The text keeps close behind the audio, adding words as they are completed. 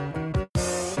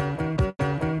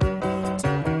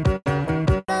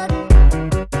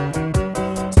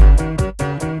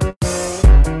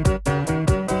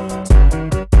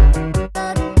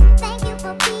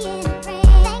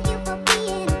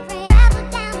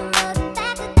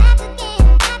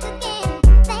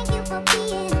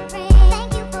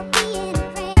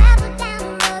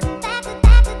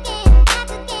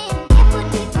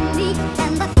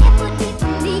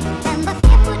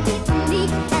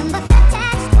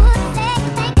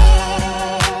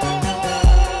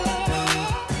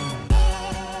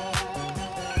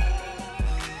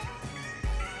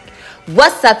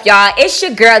What's up, y'all? It's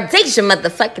your girl, Deja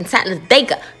motherfucking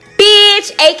Talladega,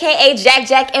 bitch, aka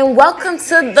Jack, and welcome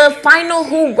to the final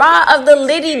hurrah of the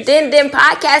Liddy Din Din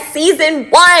podcast season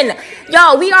 1.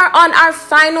 Y'all, we are on our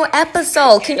final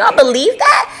episode. Can y'all believe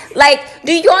that? Like,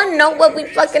 do y'all know what we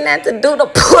fucking had to do to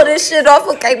pull this shit off?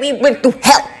 Okay, we went through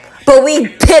hell. But we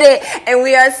did it, and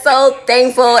we are so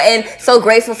thankful and so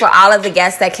grateful for all of the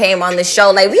guests that came on the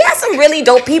show. Like, we had some really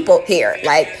dope people here.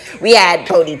 Like, we had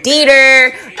Brody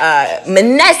Dieter,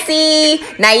 Manessi,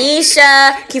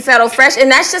 Naisha, Kifero Fresh,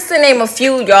 and that's just to name a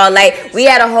few, y'all. Like, we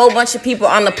had a whole bunch of people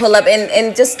on the pull-up,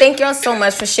 and just thank y'all so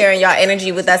much for sharing y'all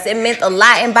energy with us. It meant a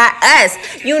lot, and by us,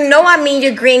 you know I mean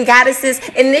your green goddesses,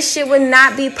 and this shit would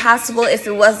not be possible if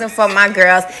it wasn't for my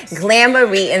girls,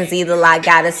 Glamorie and La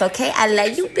Goddess, okay? I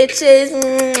love you, bitches.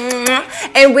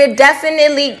 And we're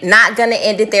definitely not gonna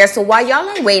end it there. So while y'all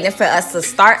are waiting for us to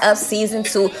start up season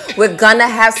 2, we're gonna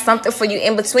have something for you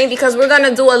in between because we're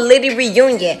gonna do a Liddy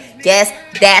reunion. Yes,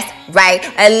 that's right,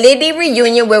 a Liddy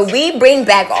reunion where we bring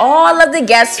back all of the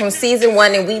guests from season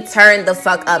 1 and we turn the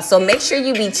fuck up. So make sure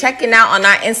you be checking out on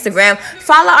our Instagram,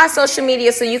 follow our social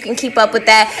media so you can keep up with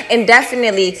that, and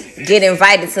definitely get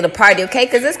invited to the party, okay?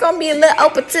 Because it's gonna be a little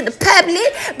open to the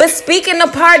public. But speaking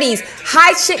of parties,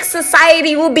 High Chick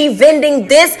Society will be vending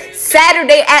this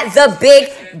Saturday at the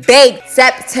Big Bake,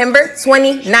 September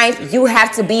 29th. You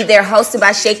have to be there, hosted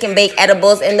by Shake and Bake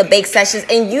Edibles and TheBakedSessions,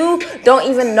 and you don't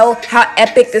even know how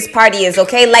epic this party is,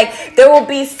 okay? Like, there will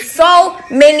be so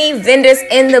many vendors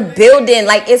in the building.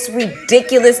 Like, it's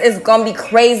ridiculous. It's gonna be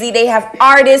crazy. They have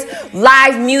artists,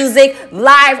 live music,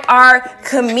 live art,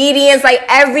 comedians, like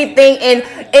everything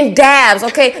in dabs,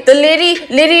 okay? The Liddy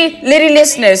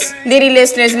listeners,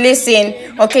 listen,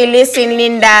 okay? Listen,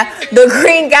 Linda. The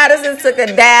Green Goddesses took a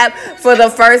dab for the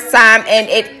first time, and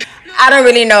I don't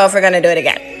really know if we're gonna do it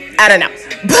again. I don't know.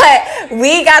 But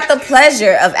we got the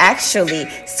pleasure of actually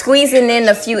squeezing in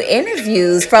a few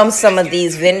interviews from some of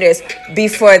these vendors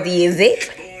before the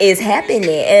event is happening.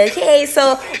 Okay,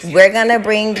 so we're gonna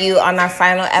bring you on our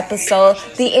final episode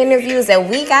the interviews that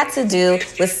we got to do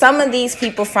with some of these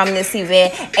people from this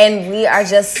event, and we are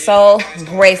just so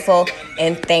grateful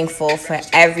and thankful for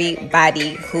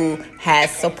everybody who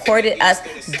has supported us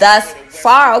thus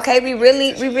far. Okay, we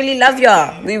really love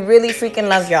y'all. We really freaking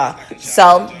love y'all.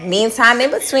 So meantime, in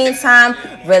between time,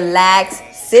 relax,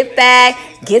 sit back,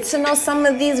 get to know some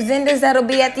of these vendors that'll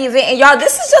be at the event. And y'all,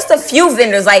 this is just a few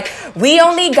vendors. Like, we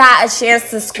only got a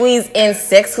chance to squeeze in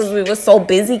 6 because we were so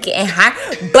busy getting high.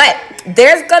 But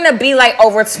there's gonna be like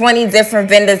over 20 different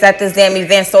vendors at this damn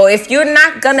event. So if you're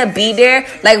not gonna be there,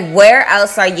 like, where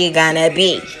else are you gonna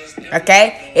be?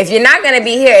 Okay? If you're not gonna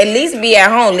be here, at least be at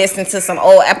home listening to some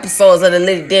old episodes of the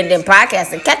Liddy Din Din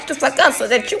podcast and catch the fuck up so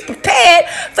that you're prepared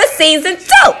for season 2.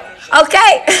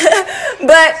 Okay?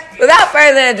 But without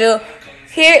further ado,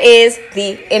 here is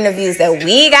the interviews that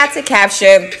we got to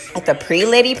capture at the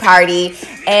pre-Liddy party.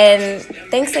 And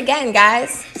thanks again,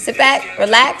 guys. Sit back,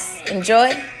 relax,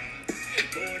 enjoy.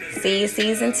 See you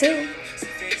season 2.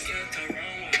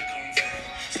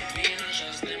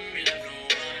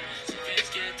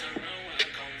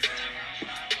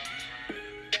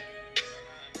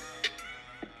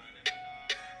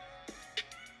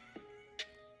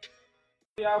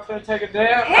 Y'all finna take a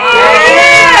dab?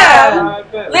 Yeah!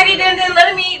 Liddy Din Din,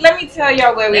 let me tell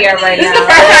y'all where we are right now.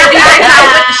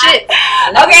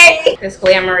 Okay. This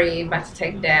Glamorie about to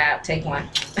take a dab. Take one.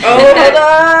 Oh, hold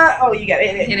on. Oh, you gotta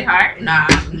hit it. Hit it hard? Nah.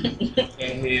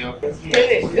 Inhale. Hit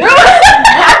it.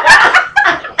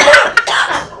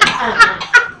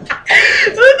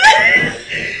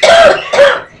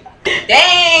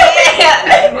 Dang!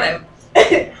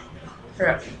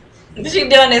 She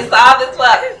doing this soft as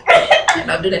fuck.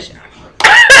 Don't do that shit.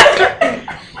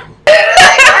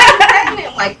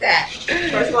 Like that.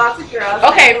 First of all, girls.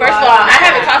 Okay, first of all, I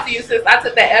haven't talked to you since I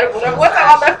took that edible. One time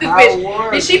I left this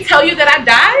bitch. Did she tell you that I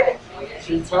died?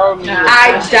 She told me.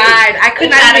 I died. I could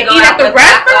not even eat at the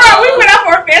restaurant. We went out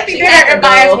for a fancy dinner and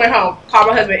my ass went home. Called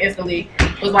my husband instantly.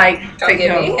 Was like, take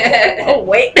it home. Oh,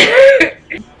 wait.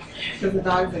 Because the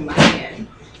dog's in my hand.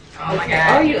 Oh my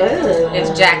god. Oh, you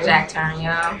It's Jack turn,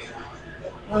 y'all.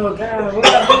 Oh god, what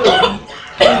I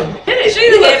do? She's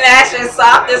getting that shit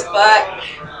soft as fuck.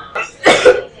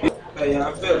 Hey,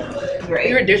 y'all feel Great.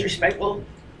 You're disrespectful.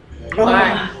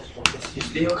 Why? You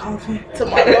still coughing? To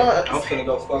my lungs. I'm finna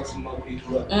go fuck some more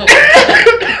people up.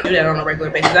 Do that on a regular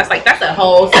basis. That's a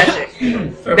whole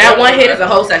session. That one hit is a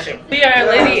whole session. We are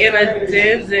Liddy in a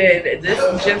Din Din. This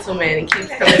gentleman keeps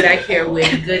coming back here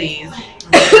with goodies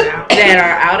that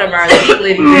are out of our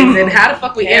Liddy Din Din. How the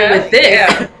fuck we end with this?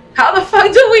 Yeah. How the fuck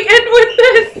do we end with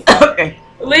this? Okay.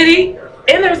 Liddy,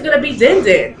 and there's gonna be Din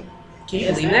Din. Can you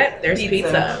believe that? There's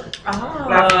pizza. Oh.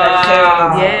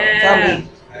 Yeah. Tell me.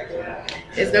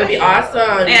 It's gonna be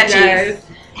awesome. Yeah, you guys. cheese.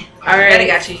 All right. They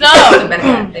got cheese. So,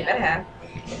 They better have.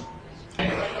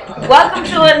 Welcome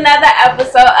to another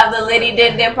episode of the Liddy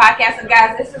Din Din podcast. And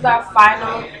guys, this is our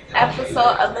final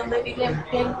episode of the Liddy Din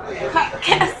Din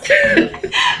podcast.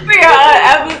 We are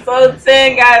on episode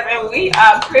 10, guys, and we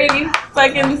are pretty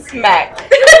fucking smacked.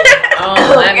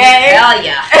 Oh, let me tell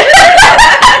ya.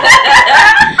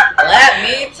 Let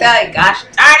me tell you. Gosh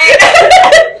darn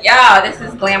it. Y'all, this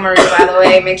is Glamorous, by the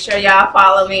way. Make sure y'all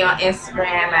follow me on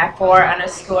Instagram at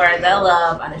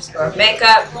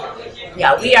 _TheLove_makeup.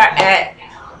 Yeah, we are at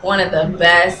one of the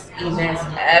best events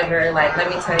ever. Like, let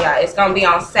me tell y'all, it's gonna be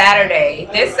on Saturday.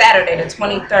 This Saturday, the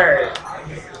 23rd.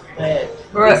 But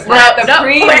We're at the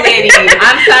pre-Liddy.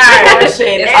 I'm sorry.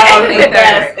 Portion It's of only the the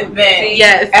best event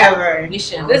yes. ever. We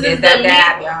shouldn't This did is that the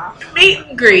dab, y'all. meet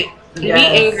and greet. Yes.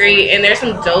 Meet and greet, and there's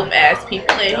some dope ass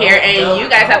people in here, and you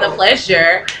guys have the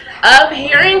pleasure of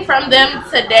hearing from them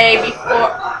today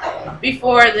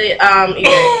before the event.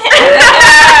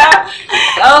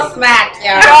 So smacked,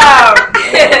 y'all.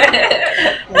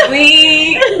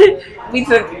 we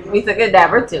took a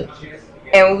dab or two,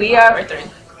 and we are fucked up.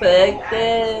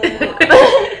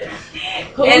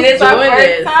 Who's And it's our doing first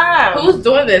this? time. Who's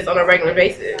doing this on a regular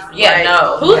basis? Yeah,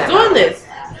 no. Who's Yeah, doing this?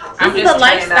 I'm This is a just turning up 'cause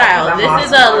lifestyle. I'm This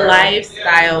is awesome a for it.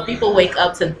 lifestyle. People wake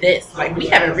up to this. Like, we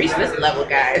haven't reached this level,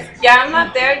 guys. Yeah, I'm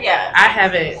not there yet. I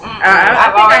haven't. I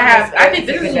I've think I always have. I been think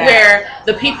this is thinking that. where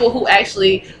the people who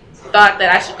actually thought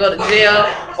that I should go to jail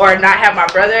or not have my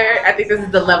brother, I think this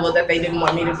is the level that they didn't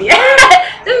want me to be at.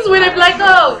 This is where they're like,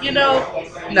 oh,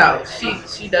 no,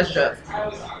 she does drugs.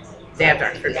 Dabs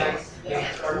aren't for me.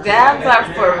 Dabs are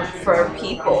for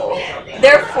people.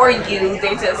 They're for you.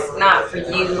 They're just not for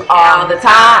you all the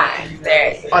time.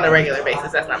 They're on a regular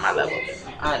basis. That's not my level.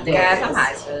 Guys, I'm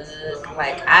high as fuck.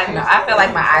 Like, I feel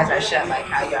like my eyes are shut, like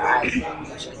how your eyes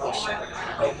usually be shut.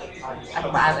 I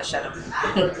think my eyes are shut up.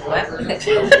 What?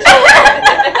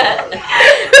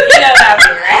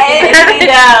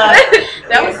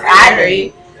 That was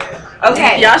scary.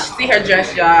 Okay. Y'all should see her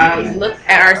dress, y'all. Look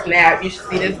at our snap. You should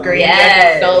see this green Yes.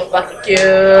 dress. It's so fucking cute.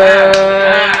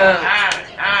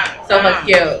 So fucking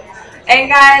cute. And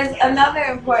guys, another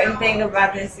important thing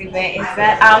about this event is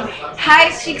that High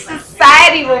Chic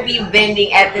Society will be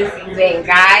vending at this event,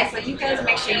 guys. So you guys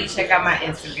make sure you check out my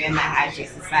Instagram at High Chic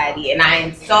Society. And I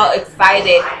am so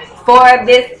excited for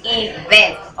this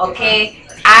event, okay?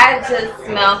 I just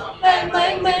smell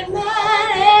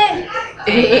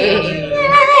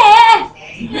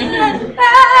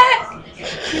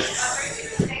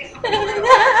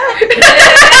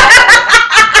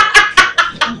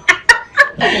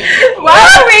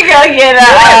Why are we gonna get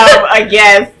a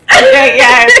guest? Okay,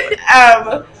 guys.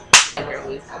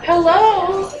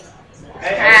 Hello.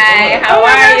 Hi, how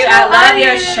are you? I love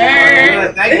your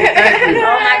shirt. Thank you.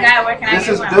 Oh my God, where can I This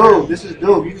get is one? dope. This is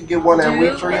dope. You can get one at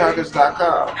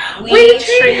WeTreeHuggers.com. We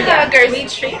Tree Huggers. We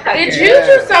Tree Did Huggers. you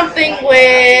do something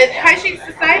with High Chic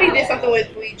Society? Did something with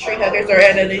We Tree Huggers or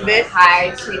at an event?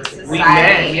 High Chic Society. We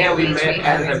met. Yeah, we and met Tree at an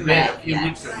Huggers event met, a few yes.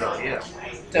 weeks ago. Yeah.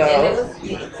 And it So, was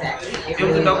exactly. It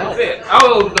was a dope event.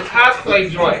 Oh, the cosplay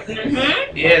joint.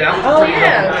 Yeah, that was pretty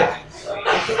yeah. dope event.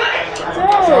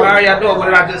 So how are y'all doing? What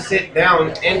did I just sit down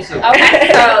into? Okay,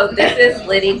 so this is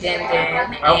Liddy Din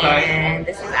Din, Okay. and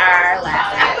this is our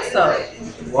last episode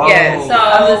Whoa. Yes. so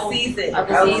Of the season. Of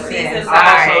the season.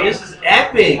 Oh, so this is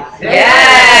epic.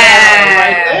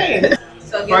 Yes. Right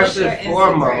So give First us your and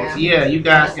foremost, Instagram. yeah, you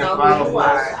guys can So who follow you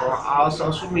us are. on all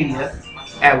social media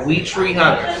at We Tree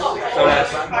Huggers. So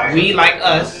that's we like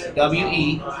us,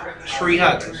 WE, Tree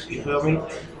Huggers. You feel me?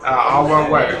 All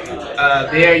one word.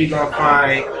 There you're gonna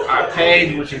find our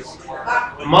page, which is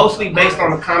mostly based on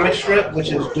the comic strip,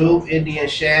 which is Doob, Indian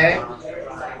Shag.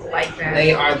 Like that.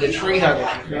 They are the Tree Huggers.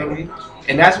 You feel me?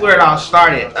 And that's where it all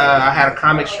started. I had a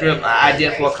comic strip, an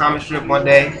idea for a comic strip one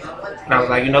day, and I was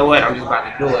like, you know what? I'm just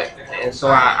about to do it. And so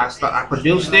I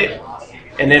produced it.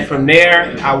 And then from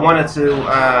there, I wanted to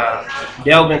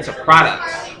delve into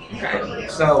products.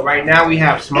 So right now we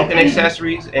have smoking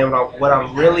accessories, and what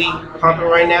I'm really pumping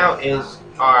right now is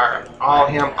our all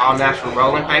hemp, all natural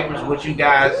rolling papers, which you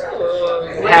guys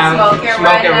have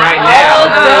smoking right now.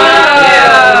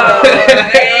 Oh,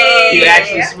 Yeah. You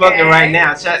actually smoking right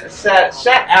now. Shout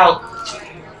out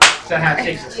to High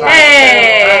Chic Society.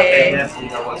 Hey. They definitely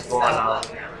know what's going on.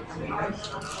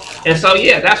 And so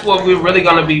yeah, that's what we're really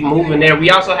gonna be moving there. We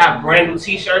also have brand new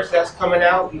T-shirts that's coming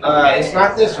out. It's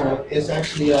not this one. It's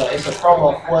actually it's a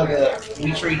promo for the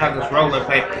We Tree Huggers rolling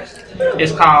papers.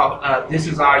 It's called "This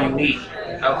Is All You Need."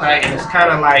 Okay, and it's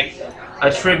kind of like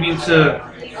a tribute to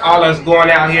all us going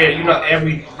out here. You know,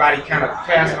 everybody kind of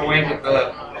passing away with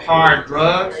the hard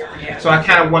drugs. So I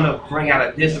kind of want to bring out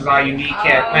a "This Is All You Need"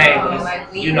 campaign.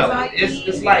 But you know,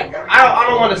 it's like I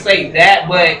don't want to say that,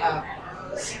 but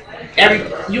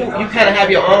you kind of have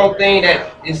your own thing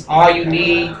that is all you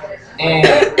need, and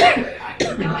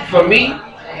for me,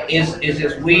 it's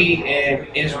just weed and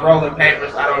it's rolling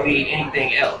papers. I don't need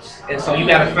anything else. And so you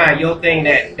got to find your thing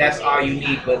that's all you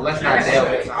need. But let's not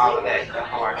delve into all of that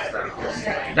hard stuff.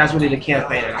 That's really the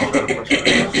campaign that I'm trying to push.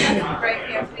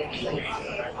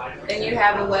 And you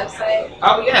have a website?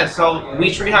 Oh yeah, so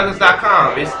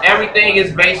WeTreeHuggers.com. Everything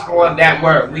is based on that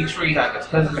word, We Tree Huggers,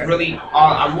 because it's really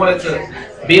all I wanted to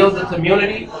build the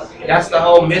community. That's the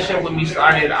whole mission when we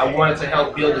started. I wanted to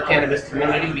help build the cannabis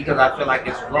community because I feel like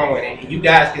it's growing, and you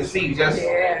guys can see just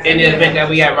in the event that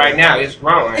we at right now, it's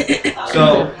growing.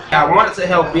 So I wanted to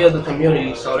help build the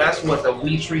community. So that's what the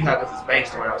We Tree Huggers is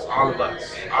based on. It's all of us.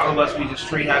 All of us, we just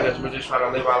tree huggers. We're just trying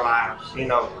to live our lives. You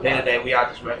know, day to day, we are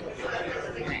just regular people.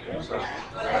 So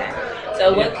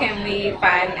what can we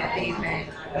find at the event?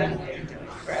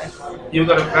 You're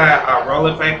gonna find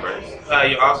rolling papers.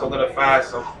 You're also gonna find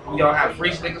we don't have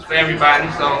free stickers for everybody.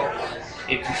 So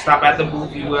if you stop at the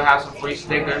booth, you will have some free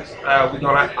stickers. We're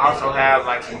gonna also have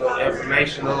like some little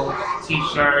informational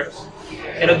T-shirts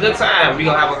and a good time. We're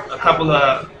gonna have a couple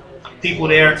of people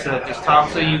there to just talk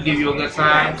to you, give you a good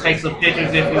time, take some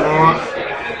pictures if you want.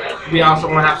 We also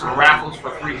want to have some raffles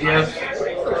for free gifts.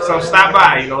 So stop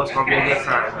by, you know, it's going to be a good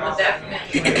time.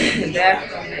 Definitely.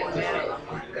 Definitely.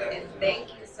 And thank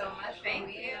you so much. Thank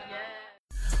you.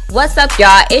 What's up,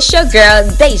 y'all? It's your girl,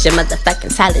 Deja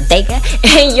motherfucking Talladega.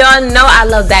 And y'all know I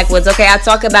love backwoods, okay? I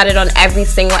talk about it on every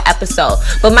single episode.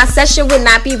 But my session would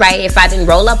not be right if I didn't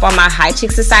roll up on my High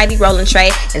Chick Society rolling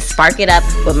tray and spark it up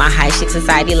with my High Chick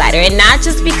Society lighter. And not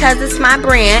just because it's my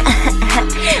brand,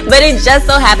 but it just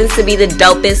so happens to be the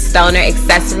dopest stoner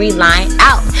accessory line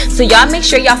out. So y'all make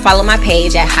sure y'all follow my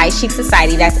page at High Chick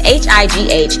Society. That's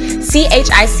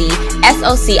HIGHCHICSOCIETY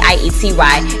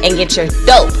and get your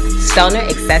dope stoner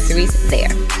accessories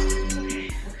there.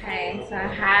 Okay, so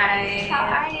hi. How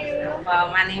are you?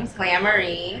 Well, my name's Claire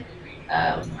Marie.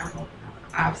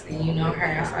 Obviously, you know her.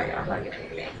 I saw y'all hugging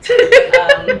everything.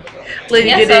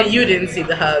 You didn't see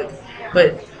the hug,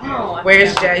 but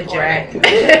where's Jack? Jack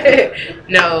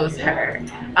knows her.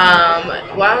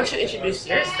 Why don't you introduce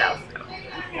yourself?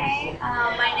 Okay,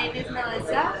 my name is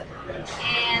Melissa,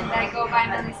 and I go by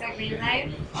Melissa Green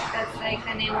Life. That's like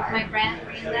the name of my brand,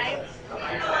 Green Life. We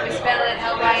spell it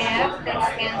LYF, that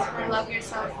stands for Love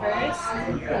Yourself First,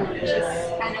 which is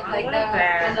kind of like the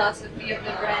philosophy of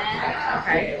the brand.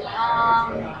 Okay.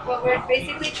 What we're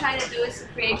basically trying to do is to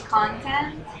create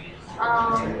content to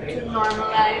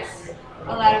normalize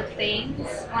a lot of things.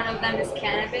 One of them is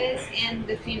cannabis and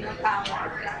the female power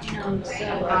of it, you know. So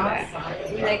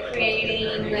we like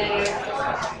creating like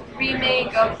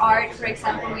remake of art. For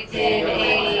example, we did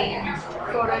a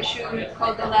photo shoot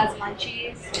called The Last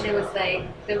Munchies, and it was like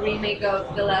the remake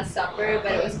of The Last Supper,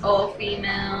 but it was all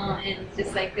female and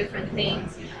just like different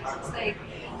things. It's like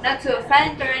not to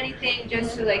offend or anything,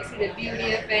 just to like see the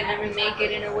beauty of it and remake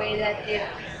it in a way that it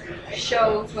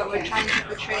shows what we're trying to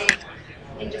portray.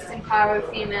 And just empower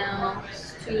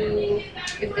females to,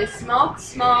 if they smoke,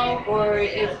 or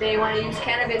if they want to use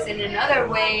cannabis in another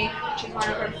way, which is one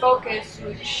of our focus,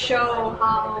 to show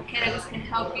how cannabis can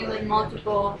help you in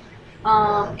multiple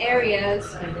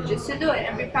areas, just to do it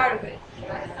and be proud of it.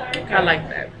 I like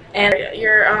that. And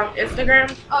your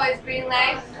Instagram? Oh, it's Green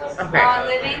Life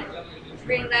Living.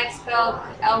 Green Life spelled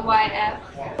LYF.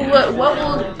 What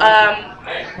will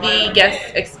the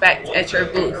guests expect at your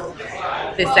booth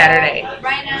this Saturday?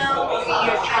 Right now, we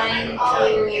are trying to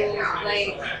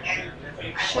like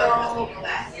show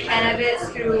cannabis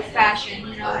through fashion,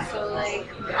 you know, so like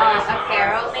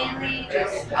apparel mainly,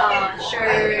 just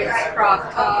shirts,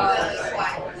 crop tops,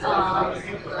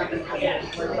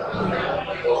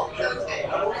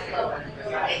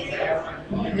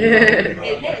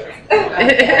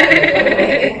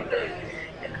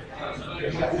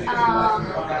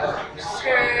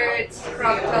 shirts,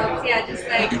 crop tops, yeah, just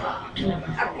like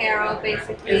apparel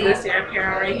basically. Is this your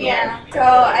apparel right here? Yeah. So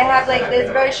I have like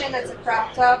this version that's a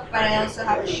crop top, but I also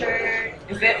have a shirt.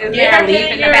 Is there a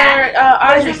leaf in the back?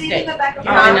 Audrey stick.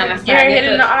 You're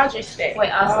hitting the Audrey stick.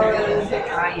 Wait, also.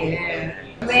 Yeah.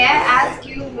 May I ask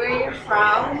you where you're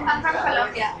from? I'm from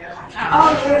Colombia.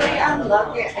 Oh, really? I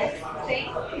love your accent. Thank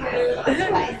you.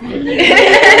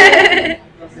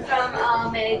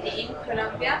 From Medellin,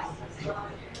 Colombia.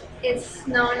 It's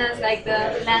known as like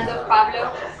the land of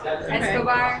Pablo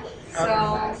Escobar.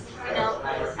 So, you know,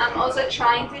 I'm also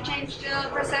trying to change the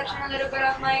perception a little bit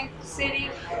of my city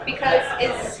because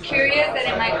it's curious that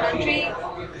in my country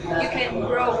you can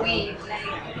grow weed, like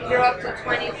grow up to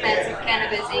 20 plants of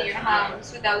cannabis in your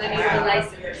house without the need of a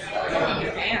license.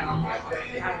 Damn. I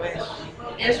wish.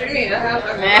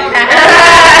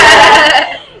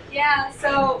 Yeah,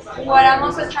 so what I'm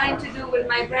also trying to do with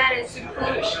my brand is to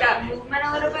push that movement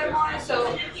a little bit more.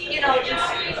 So, just you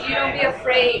don't be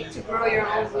afraid to grow your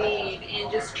own weed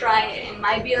and just try it. It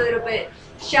might be a little bit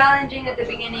challenging at the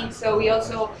beginning, so we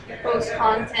also post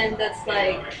content that's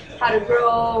like how to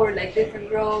grow or like different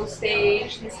grow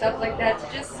stage and stuff like that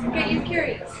to just get you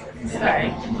curious.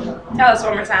 Sorry. Tell us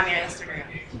one more time your Instagram.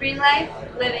 Green Life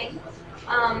Living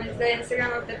is the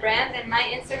Instagram of the brand, and my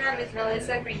Instagram is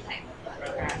Melissa Green Life.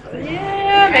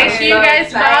 Yeah, make sure you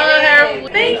guys follow her.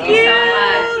 Thank you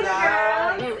so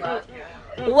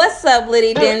much. What's up,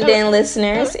 Liddy Din Din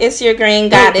listeners? It's your green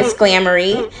goddess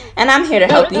Glamoury, and I'm here to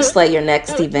help you slay your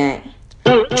next event.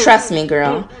 Trust me,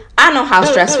 girl. I know how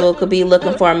stressful it could be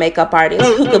looking for a makeup artist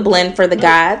who could blend for the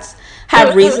gods,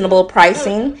 have reasonable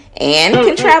pricing, and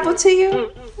can travel to you.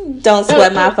 Don't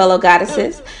sweat, my fellow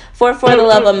goddesses, for the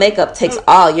love of makeup takes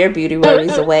all your beauty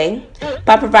worries away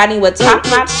by providing you with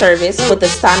top-notch service with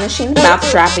astonishing,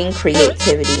 mouth-dropping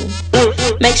creativity.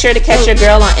 Make sure to catch your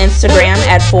girl on Instagram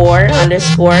at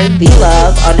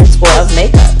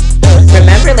 @4_the_love_of-makeup.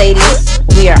 Remember, ladies,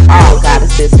 we are all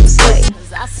goddesses who slay.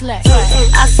 I slay,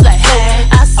 I slay,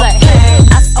 I slay,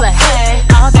 I slay,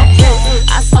 all day,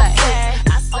 I slay,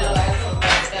 I slay.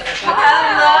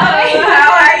 Hello,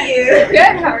 how are you?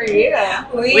 Good, how are you?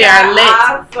 We are lit.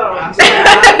 Awesome.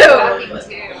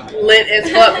 Lit as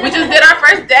fuck. We just did our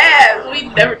first dab. We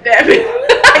never dabbed.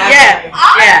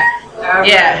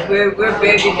 Yeah. We're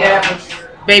baby dabbers.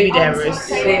 Baby dabbers.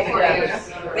 Baby dabbers.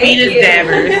 Fetus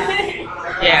dabbers.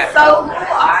 Yeah. So who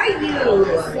are you?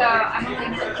 So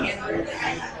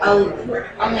I'm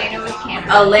Elena with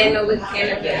Cannabis. Elena with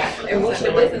Cannabis. And what's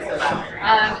your business about?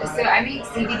 So I make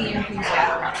CBD infused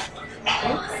bath products.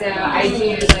 So I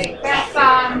do like bath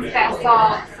bombs, bath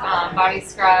salts, body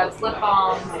scrubs, lip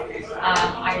balms.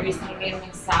 I recently made a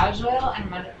massage oil,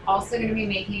 and I'm also going to be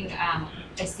making a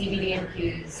CBD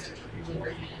infused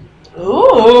lubricant.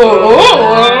 Ooh.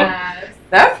 Yes.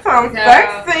 That sounds So,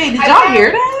 sexy. Did y'all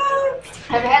hear that?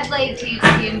 I've had like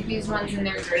THC infused ones and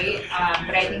they're great,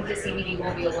 but I think the CBD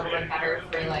will be a little bit better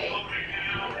for like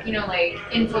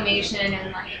inflammation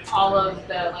and like all of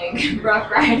the like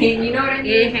rough riding. You know what I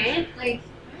mean? Mm-hmm. Like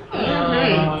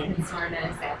and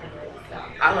soreness afterwards. So.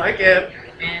 I like it.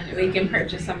 And we can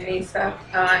purchase some of these stuff,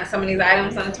 some of these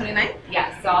items on the 29th.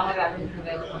 Yeah, so I'll have everything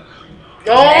available.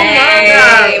 Oh my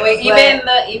god. Wait, even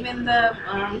the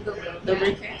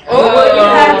lubricant. Oh, you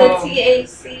have the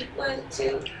THC one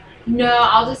too. No,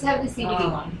 I'll just have the CBD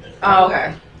one. Oh,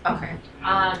 okay. Okay.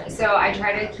 So I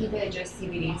try to keep it just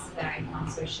CBD so that I can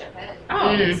also ship it.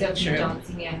 Oh, So if true. you don't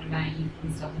see me at an event, you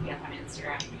can still hit me up on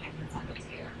Instagram and I can send it to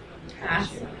you.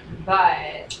 Awesome.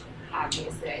 But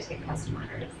obviously I take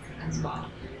customers as well.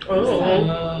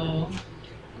 Oh.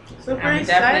 Super I'm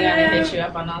definitely gonna excited. hit you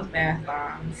up on those bath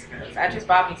bombs. 'Cause I just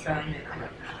bought me some and I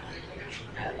love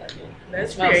it.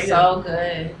 That's It smells very so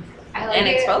good. I like And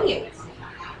it. exfoliates.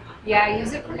 Yeah, I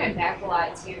use it for my back a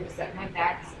lot too because my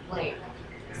back's like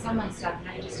so messed up and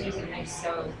I just use it and I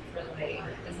soak for like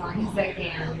as long as I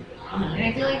can. And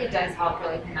I feel like it does help for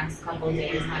like the next couple of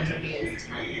days not to be as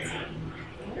tense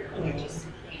and just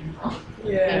painful.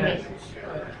 Yeah.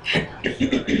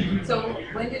 So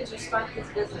when did you start this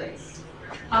business?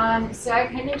 So I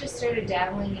kind of just started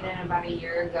dabbling in it about a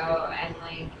year ago, and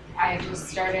like I just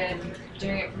started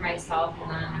doing it for myself,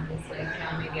 and then I was like,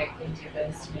 maybe I could do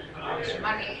this to make a little extra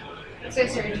money. So I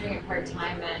started doing it part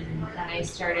time, and then I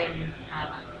started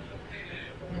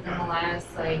within the last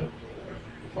like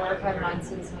 4 or 5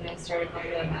 months is when I started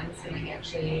going to events and like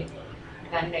actually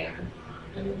vending,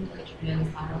 which really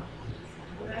fun.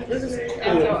 This is It's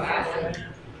cool. so awesome.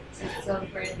 It's so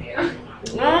brand new.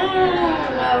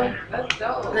 Well, That's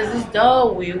dope. this is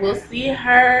dope. We will see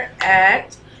her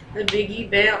at the big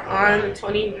event on the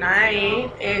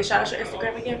 29th. And shout out your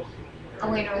Instagram again.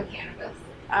 Elena with Cannabis.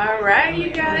 All right, you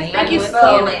guys. Elena Thank you with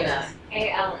so much. Elena.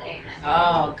 ALAN.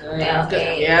 Oh, good. That's good.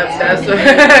 Okay. Yep, that's what.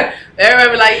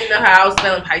 Everybody like, how I was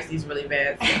spelling Pisces really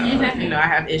bad. So, I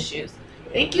have issues.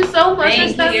 Thank you so much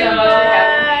Thank for stopping you.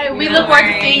 by. We look forward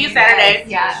to seeing you Saturday.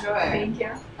 Yeah. Sure. Thank you.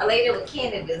 Elena with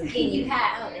Cannabis, getting you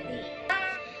high on the beat.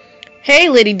 Hey,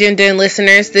 Liddy Din Din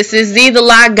listeners, this is the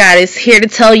Law Goddess here to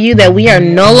tell you that we are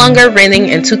no longer renting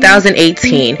in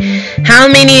 2018. How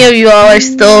many of you all are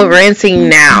still renting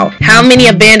now? How many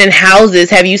abandoned houses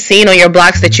have you seen on your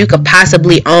blocks that you could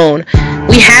possibly own?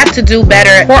 We have to do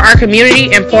better for our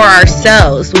community and for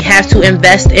ourselves. We have to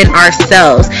invest in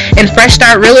ourselves. And Fresh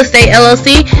Start Real Estate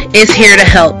LLC is here to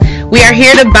help. We are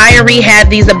here to buy and rehab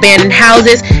these abandoned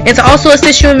houses and to also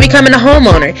assist you in becoming a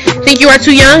homeowner. Think you are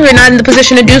too young or not in the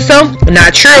position to do so?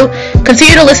 Not true.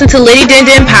 Continue to listen to Liddy Din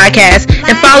Din Podcast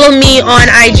and follow me on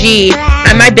IG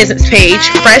on my business page,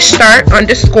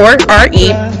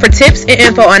 FreshStart_RE, for tips and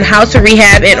info on how to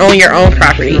rehab and own your own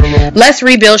property. Let's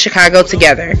rebuild Chicago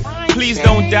together. Please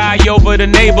don't die over the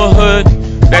neighborhood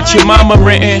that your mama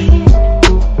renting.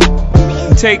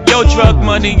 Take your drug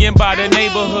money and buy the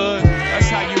neighborhood. That's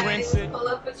how you rinse it. Pull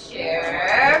up a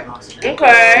chair.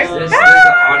 Okay. This is an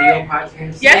audio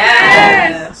podcast?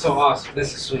 Yes. So awesome.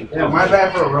 This is sweet. Yeah, my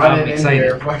bad for running in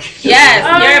here. Yes,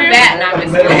 you're back now.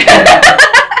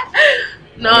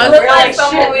 No, It's like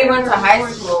someone we went to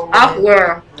high school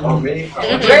with. Oh, me?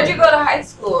 Where'd you go to high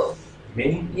school?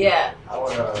 Me? Yeah. I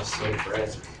went to St.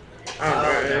 Francis.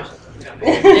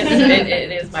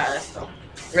 It is by us though.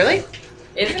 Really?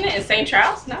 Isn't it in St.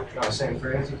 Charles? No. No, St.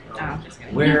 Francis. Oh, I'm just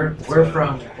kidding. We're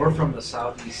from the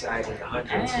southeast side in the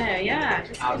hundreds. Yeah.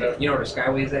 Out there, you know where the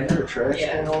Skyway is at? Trash.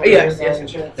 Yeah. Yes.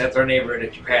 That's our neighborhood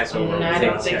that you pass over. No, I Take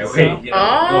don't the think Skyway, so. you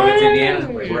know, going to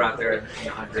Indiana. We're out there in the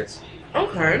hundreds.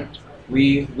 Okay.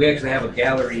 We actually have a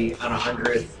gallery on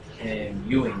 100th and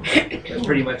Ewing. It's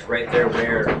pretty much right there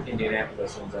where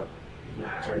Indianapolis ends up.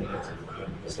 Sorry, that's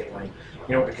the state line.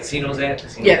 You know where the casino's at?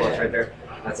 Casino Club's right there.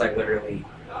 That's like literally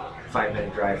a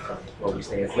 5-minute drive from where we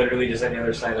stay. It's literally just on the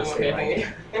other side of the state line.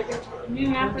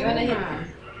 You wanna hit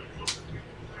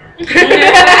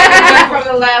from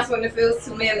the last one, it feels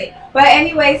too many. But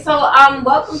anyway, so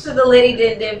welcome to the Liddy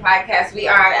Din Din Podcast. We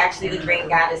are actually the Green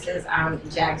Goddesses. I'm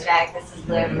Jack. This is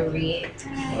Blair Marie.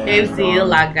 MC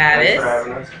La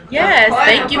Goddess. Yes,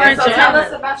 thank you for So tell joining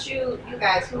us us. about you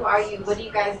guys. Who are you? What do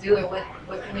you guys do? And what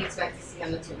can we expect to see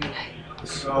on the tour night?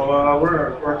 So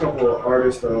we're a couple of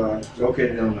artists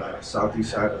located on the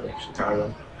southeast side of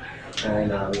Chicago,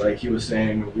 and like he was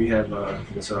saying, we have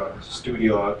this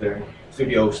studio out there,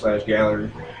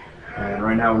 studio/gallery, and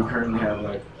right now we currently have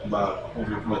like about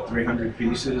over 300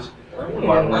 pieces, like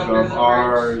of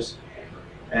ours,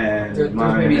 and There's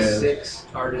mine maybe has 6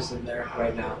 artists in there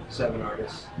right now, 7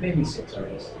 artists, maybe 6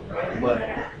 artists. But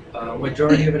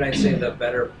majority of it, I'd say the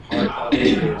better part of it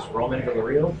is Roman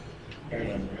Villareal,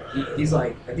 and he's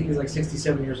like, I think he's like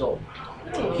 67 years old.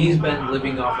 He's been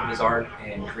living off of his art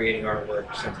and creating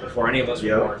artwork since before any of us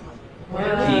were born.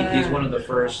 He's one of the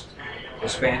first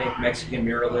Hispanic Mexican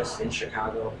muralists in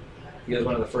Chicago. He was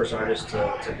one of the first artists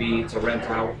to rent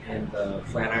out in the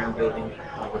Flatiron Building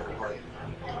on Wicker Park.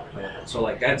 So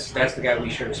like that's the guy we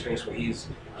share the space with.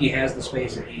 He has the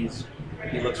space and he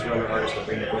looks for other artists to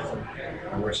bring it with him.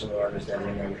 And we're some of the artists that are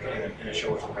in a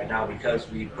show with him right now because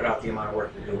we put out the amount of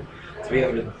work we do. To be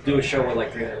able to do a show with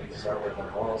like 300 pieces of artwork on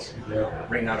the walls,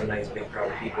 bring out a nice big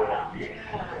crowd of people, you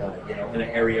know, in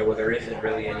an area where there isn't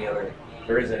really any other.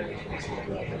 There isn't anything to see out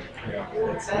there.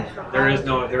 You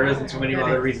know, there isn't too many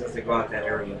other reasons to go out that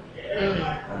area.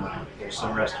 There's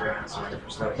some restaurants and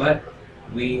different stuff, but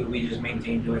we just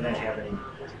maintain doing that, having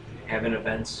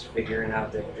events, figuring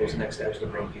out those next steps to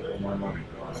bring people more and more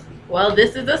people on. Well,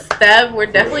 this is a step. We're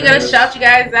definitely gonna shout you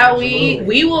guys out.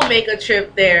 We will make a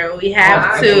trip there. We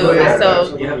have to.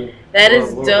 So that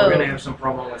is dope. We're gonna have some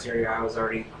promo material. I was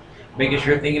already making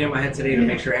sure, thinking in my head today to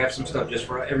make sure I have some stuff just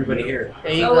for everybody here.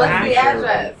 There you So go. what's the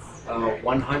address?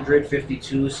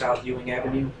 152 South Ewing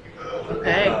Avenue.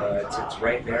 Okay. It's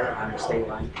right there on the state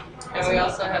line. And we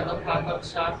also have a pop-up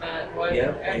shop at what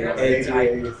Yeah, address? it's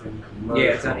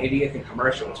on 80th and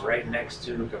Commercial. It's right next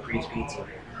to Capri's Pizza.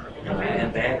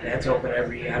 And that's open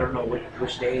every, I don't know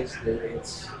which days.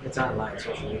 It's online,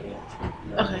 social media.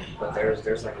 Okay. But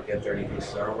there's like a good 30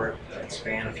 pieces of artwork that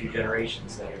span a few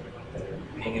generations that are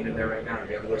hanging in there right now. You'll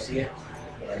be able to go see it.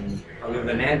 And other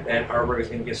than that artwork is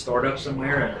going to get stored up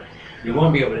somewhere and you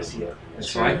won't be able to see it. And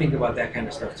so I think about that kind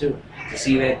of stuff too. To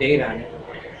see that date on it,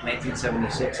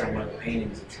 1976 on one of the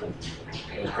paintings.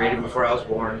 It was created before I was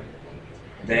born.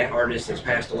 That artist has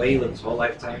passed away, lived his whole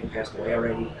lifetime, he passed away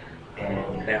already.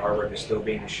 And that artwork is still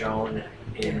being shown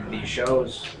in these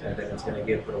shows, and then it's going to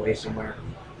get put away somewhere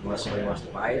unless somebody wants to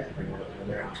buy it and bring it up in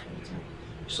their house.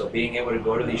 So being able to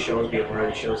go to these shows, be a part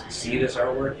of these shows, to see this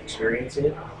artwork, experience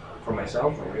it for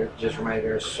myself, it just reminds me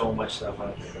there's so much stuff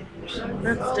out there.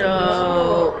 That's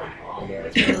dope.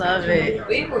 I love it.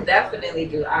 We will definitely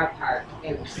do our part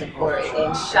and support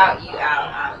and shout you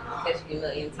out 50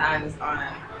 million times on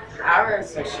our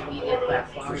social media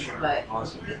platforms. But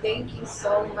we thank you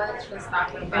so much for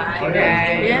stopping by.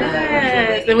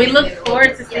 Yes, and we look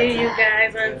forward to seeing you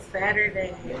guys on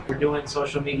Saturday. We're doing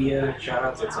social media shout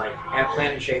outs. It's like at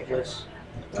Planet Shapeless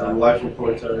Life with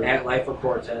Cortez. At Life with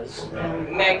Cortez.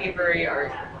 Maggie Berry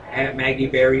Art. At Maggie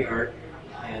Berry Art.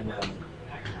 And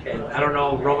I don't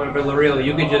know, Roman Villarreal,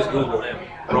 you can just Google him.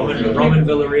 Roman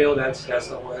Villarreal, that's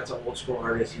an old school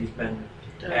artist. He's been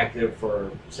active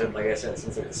like I said,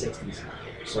 since like the 60s.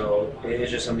 So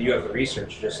it's just something you have to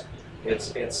research. Just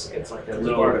it's like a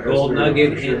little gold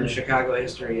nugget in Chicago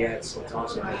history. Yeah, it's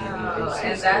awesome.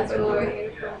 And that's what we're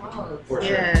here to promote. For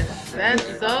sure. Yes, that's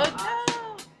so dope.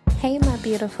 Hey, my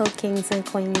beautiful kings and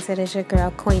queens. It is your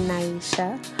girl, Queen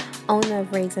Naisha, owner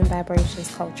of Raising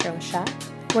Vibrations Cultural Shop,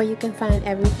 where you can find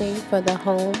everything for the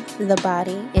home, the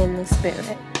body, and the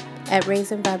spirit. At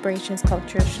Raising Vibrations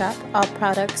Cultural Shop, all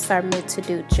products are meant to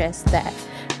do just that.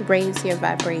 Raise your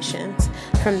vibrations.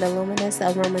 From the luminous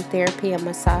aromatherapy and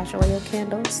massage oil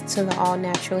candles to the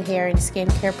all-natural hair and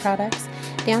skincare products,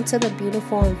 down to the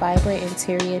beautiful and vibrant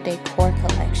interior decor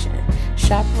collection.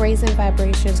 Shop Raising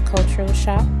Vibrations Cultural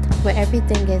Shop, where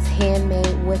everything is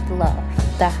handmade with love,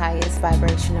 the highest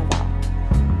vibration of all.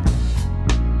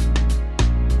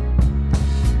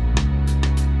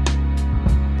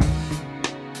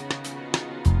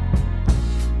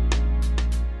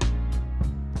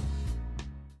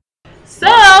 So,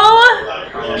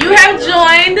 you have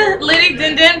joined Liddy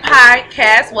Din Din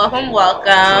Podcast. Welcome,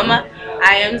 welcome.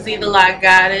 I am Z the Law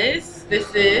Goddess.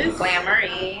 This is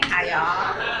Glamory. Hi,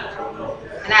 y'all.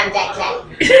 And I'm Jack Jack.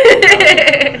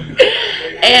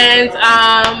 And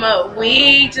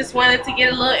we just wanted to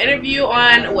get a little interview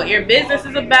on what your business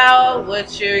is about,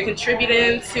 what you're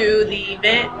contributing to the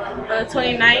event on the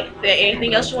 29th, and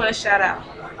anything else you want to shout out.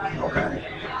 Okay.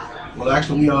 Well,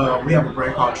 actually, we have a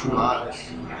brand called True Lives.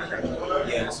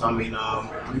 Yeah, so I mean,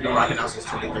 we've been rocking out since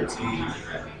 2013,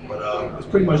 but it's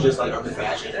pretty much just like urban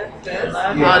fashion. Oh,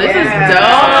 this is Can dope.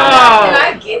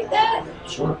 I get that?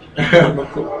 Sure.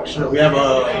 Sure. We have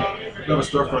a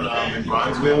storefront in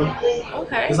Bronzeville.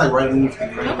 Okay. It's like right underneath the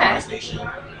Green Line Station.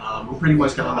 We're pretty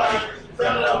much kind of like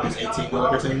rented out these 18-wheeler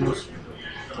containers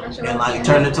and like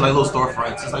turned into like little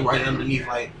storefronts. It's like right underneath,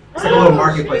 like it's like a little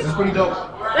marketplace. It's pretty dope.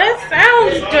 That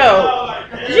sounds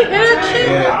dope. Did you hear that shit?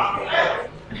 Yeah.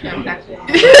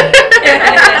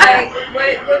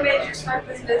 Like, what made you start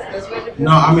this business?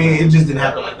 No, I mean it just didn't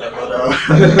happen like that.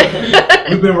 But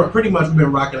we've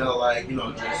been rocking out like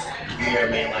just gear,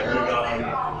 man. Like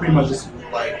we're pretty much just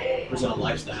like present a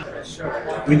lifestyle.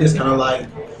 We just kind of like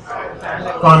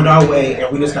found our way,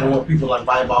 and we just kind of want people to like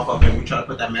vibe off of it. We try to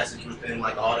put that message within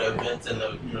like all the events and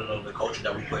the the culture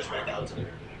that we push back out to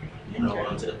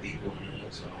onto the people.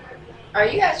 So. Are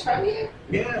you guys from here?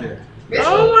 Yeah.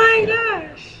 Oh my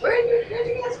gosh. Where'd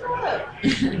you guys grow up?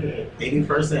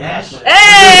 81st and Ashland.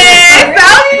 Hey,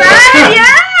 Southside,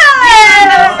 yeah.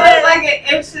 So it's like an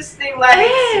interesting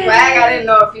swag. I didn't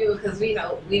know if you, because we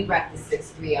rock the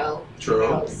 630.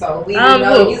 True. So we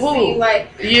know you seem like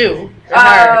you.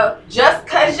 just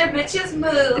cause your bitches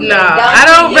move. No, I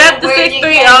don't rep the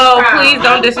 630. Please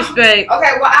don't disrespect.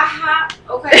 Okay, well I have.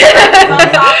 Okay,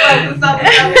 sometimes rep the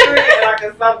 773 and I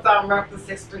can sometimes rep the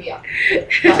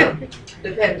 630.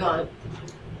 Depends on.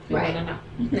 Right.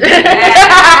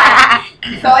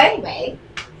 So anyway,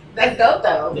 that's dope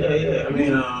though. Yeah. I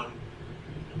mean,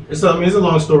 it's a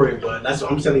long story, but that's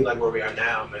what I'm telling you, like where we are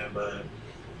now, man. But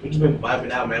we just been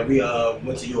vibing out, man. We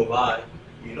went to U of I.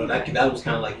 That was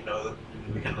kind of like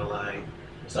we kind of like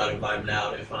started vibing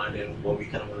out and finding what we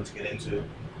kind of wanted to get into.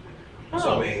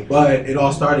 So I mean, but it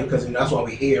all started because that's why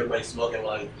we here. Everybody smoking,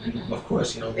 like, of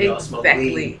course, we all smoke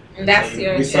weed. And that's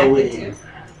your jacket too.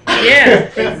 Yeah.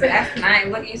 That's nice.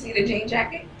 Look, you see the jean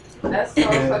jacket? That's so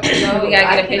fucking dope. We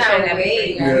gotta get a picture of that.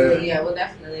 Yeah, we'll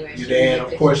definitely make sure. Then,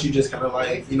 of course, you just kind of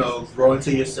like, grow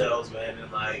into yourselves, man,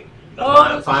 and like,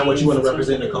 find what you want to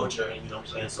represent in the culture, and you know what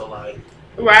I'm saying? So, like,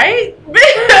 right?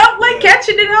 I'm like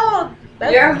catching it all.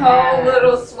 That's your whole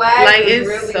little swag like is it's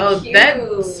really so cute.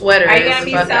 That sweater Are you is gonna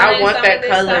be fucking, I want that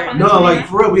color. No, like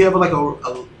for real, we have like a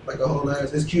whole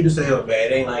ass. It's cute as hell, man.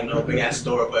 It ain't like no big ass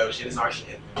store, but shit. It's our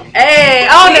shit. Hey,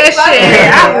 own that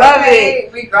shit. I love it.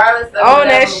 Regardless of own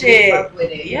that shit. Fuck with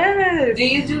it. Yes. Do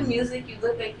you do music? You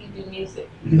look like you do music.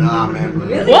 Nah, man.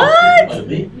 Really? What?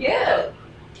 Yeah.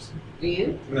 Do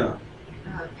you? No.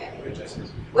 Okay.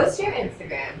 What's your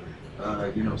Instagram?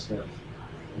 Steph.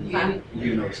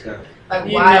 Steph. Like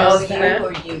You why know you Steph?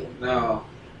 or you? No.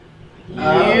 You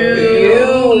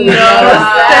know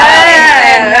Steph.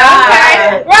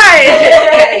 Okay.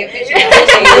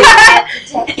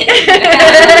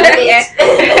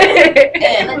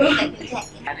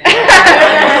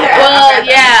 Well,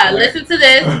 yeah, listen to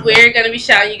this. We're going to be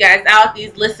shouting you guys out.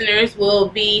 These listeners will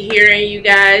be hearing you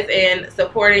guys and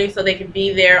supporting so they can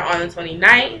be there on the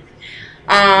 29th.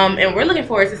 And we're looking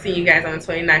forward to seeing you guys on the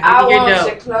 29th. I You're want dope.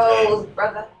 your clothes,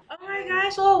 brother. Oh my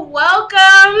gosh, well,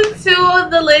 welcome to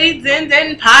the Lady Din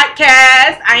Din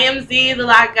podcast. I am Z, the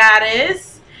Lock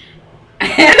Goddess.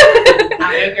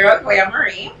 I'm your girl, Claire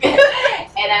Marie.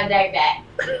 And I'm Dag Dag.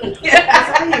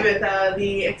 That's me with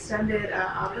the extended The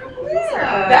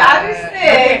understand.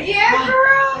 Yeah, girl.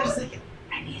 I was like,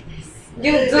 I need this.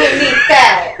 You do need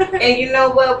that. And you know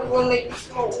what? We're going to make you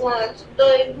smoke one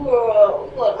today,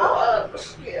 girl. What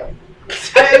yeah.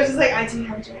 I was just like, I do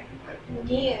have a jacket.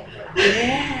 Yeah.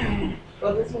 Yeah.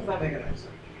 Well, this one's not big enough.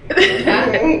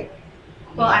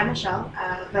 Well, I'm Michelle,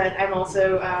 but I'm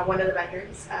also one of the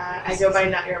vendors. I go by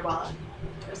Not Your Abuela.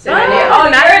 So Not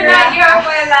your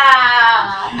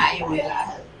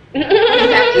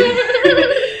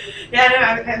Yeah, no,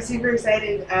 I'm super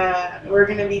excited. We're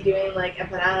gonna be doing like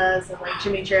empanadas and like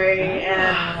chimichurri,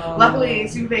 and luckily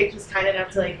Super Baked was kind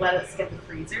enough to like let us get the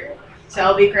freezer. So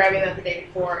I'll be grabbing that the day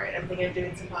before, and I'm thinking of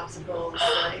doing some popsicles,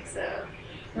 like so.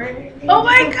 Oh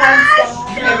my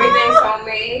gosh! Everything's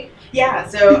homemade. Yeah,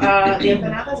 so the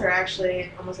empanadas are actually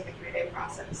almost like a 3-day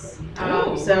process.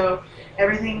 So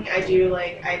everything I do,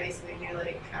 like I basically do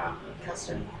like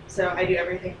custom. So I do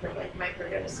everything from like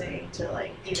microdosing to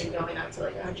like even going up to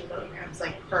like 100 milligrams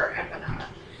like per empanada.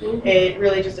 Mm-hmm. It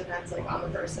really just depends like on the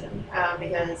person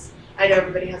because I know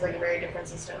everybody has like a very different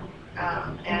system,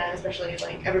 and especially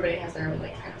like everybody has their own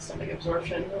like kind of stomach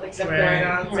absorption like stuff going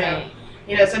on. So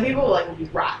you know, some people like will be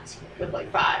rocked with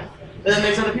like 5, but then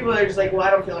there's other people that are just like, well, I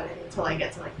don't feel anything until I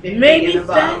get to like 50 Maybe and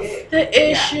above. that's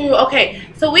the issue. Yeah. Okay,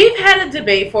 so we've had a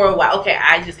debate for a while. Okay,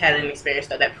 I just had an experience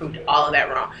though that proved all of that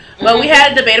wrong. But we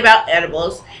had a debate about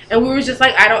edibles, and we were just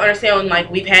like, I don't understand when like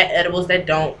we've had edibles that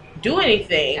don't do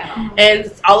anything,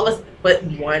 and all of us. But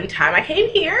one time I came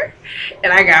here,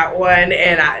 and I got one,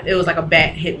 and it was like a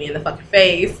bat hit me in the fucking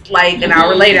face. Like an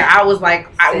hour later, I was like,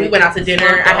 we went out to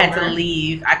dinner. I had to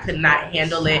leave. I could not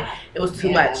handle it. It was too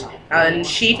much. And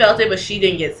she felt it, but she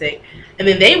didn't get sick. And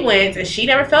then they went, and she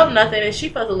never felt nothing, and she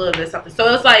felt a little bit of something.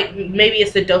 So it's like maybe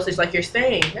it's the dosage, like you're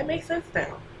saying. That makes sense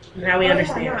now. Now we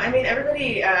understand. Yeah, no, I mean,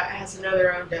 everybody has to know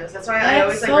their own dose. That's why I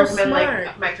always like recommend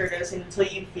like microdosing until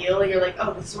you feel you're like,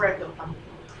 oh, this is where I feel comfortable.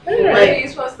 What are you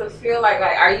supposed to feel like?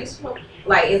 Like, are you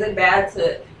like? Is it bad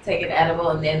to take an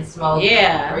edible and then smoke?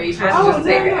 Yeah. Or are you supposed to just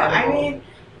take an edible? I mean,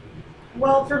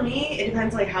 well, for me, it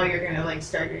depends like how you're gonna like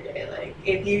start your day. Like,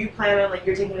 if you plan on like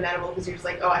you're taking an edible because you're just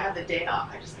like, oh, I have the day off.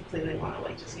 I just completely want to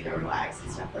like just relax and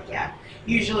stuff like that.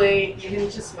 Usually, you can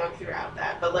just smoke throughout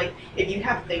that. But like, if you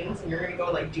have things and you're gonna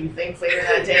go like do things later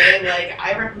that day, like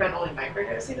I recommend only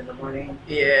microdosing in the morning.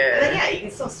 Yeah. And then you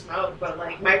can still smoke, but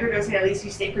like microdosing, at least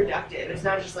you stay productive. It's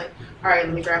not just like, all right,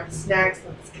 let me grab the snacks.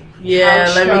 Let's get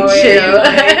let me chill.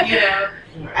 Like, you know,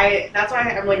 that's why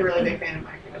I'm like a really big fan of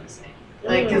microdosing.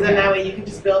 Like, because then that way you can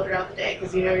just build throughout the day.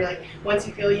 Because, you know, you're like, once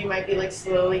you feel you might be, like,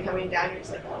 slowly coming down, you're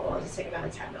just like, oh, well, I'll just take another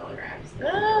 10 milligrams.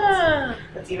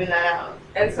 Let's even that out.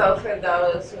 And so for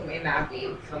those who may not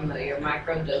be familiar,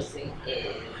 microdosing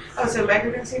is? Oh, so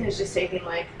microdosing is just taking,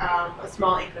 like, a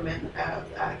small increment of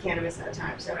cannabis at a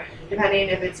time. So depending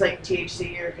if it's, like,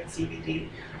 THC or if it's CBD.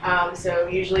 So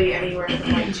usually anywhere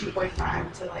from, like,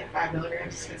 2.5 to, like, 5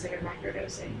 milligrams is considered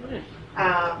microdosing.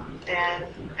 And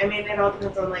I mean, it all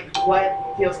depends on like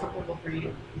what feels comfortable for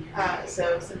you.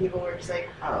 So some people were just like,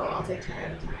 oh, I'll take 10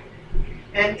 at a time.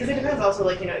 And because it depends also,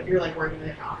 like, you know, if you're like working in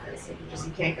an office, like,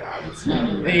 you can't go out and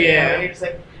smoke. Right? Yeah. You're just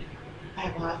like, I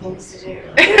have a lot of things to do.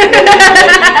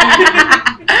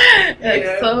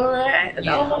 That's so right.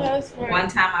 Yeah. One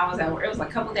time I was at work. It was a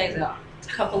couple of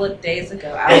days ago.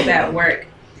 I was at work.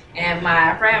 And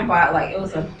my friend bought, like, it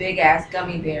was a big-ass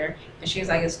gummy bear. And she was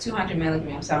like, it's 200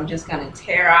 milligrams, so I'm just going to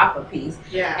tear off a piece.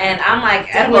 Yeah. And I'm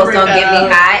like, edibles don't get me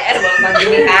high. Edibles don't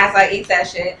get me high, so I eat that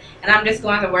shit. And I'm just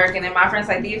going to work. And then my friend's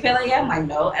like, do you feel it yet? I'm like,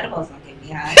 no, edibles don't get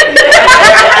me high. And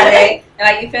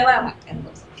like, you feel it? I'm like,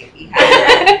 edibles don't get me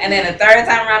high. And then the third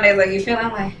time around, they're like, you feel it?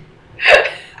 I'm like,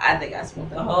 I think I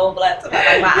smoked the whole blunt.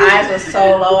 Like, my eyes were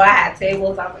so low. I had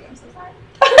tables. I was like, I'm so sorry.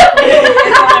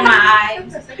 It's on my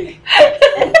eyes.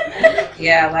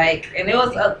 Yeah, like, and it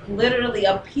was literally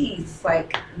a piece,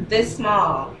 like, this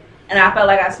small. And I felt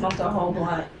like I smoked a whole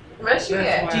blunt. Do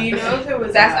you know if it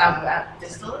was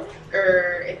distillate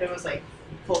or if it was like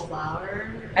full flower?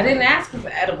 I didn't ask for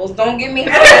edibles. Don't get me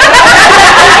high.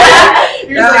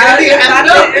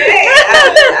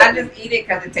 I just eat it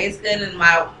because it tastes good and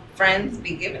my friends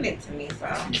be giving it to me. So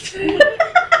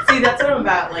see, that's what I'm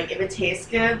about. Like, if it tastes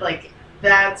good, like,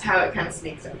 that's how it kind of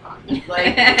sneaks up on you. Like,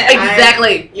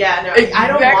 exactly. Exactly. I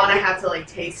don't want to have to like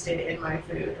taste it in my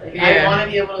food. Like, I want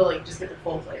to be able to like just get the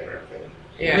full flavor of food.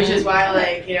 Yeah. Which is why,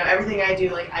 like, you know, everything I do,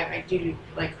 like, I do,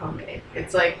 like, homemade.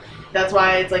 It's, like, that's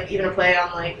why it's, like, even a play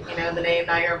on, like, you know, the name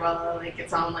Not Your Umbrella, like,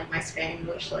 it's on, like, my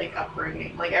Spanglish, like,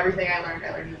 upbringing. Like, everything I learned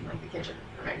in, like, the kitchen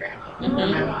from my grandma,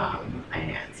 my mom, my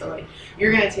aunt. So, like,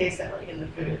 you're going to taste that, like, in the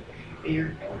food. But you're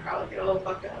going to probably get a little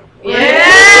fucked up.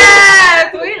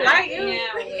 Yes! We like you.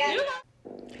 Yeah.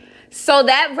 So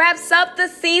that wraps up the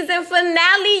season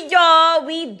finale, y'all.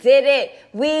 We did it.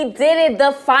 We did it.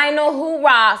 The final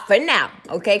hoorah for now,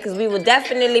 okay? Because we will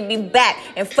definitely be back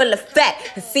in full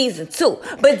effect in season 2.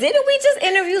 But didn't we just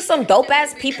interview some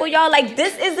dope-ass people, y'all? Like,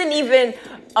 this isn't even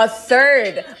a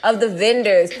third of the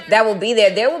vendors that will be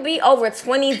there. There will be over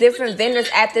 20 different vendors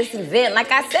at this event. Like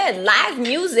I said, live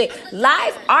music,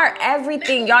 live art,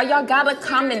 everything. Y'all gotta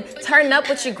come and turn up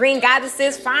with your green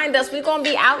goddesses. Find us. We're gonna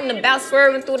be out and about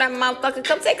swerving through that motherfucker.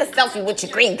 Come take a selfie with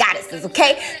your green goddesses,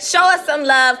 okay? Show us some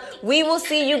love. We will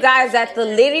see you guys at the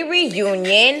Liddy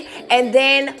reunion and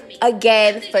then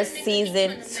again for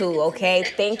season 2, okay?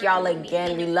 Thank y'all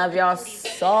again. We love y'all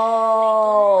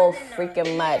so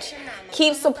freaking much.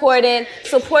 Keep supporting,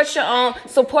 support your own,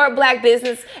 support black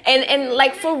business, and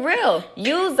like for real,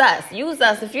 use us.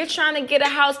 If you're trying to get a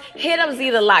house, hit up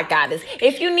The Lot Goddess.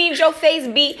 If you need your face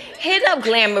beat, hit up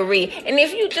Glamory. And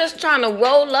if you just trying to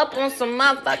roll up on some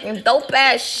motherfucking dope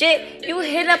ass shit, you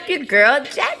hit up your girl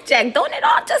Jack. Don't it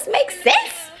all just make sense?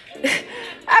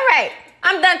 All right,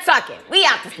 I'm done talking. We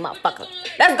out this motherfucker.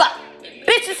 Let's go.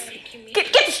 Bitches,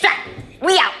 get the strap.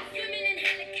 We out.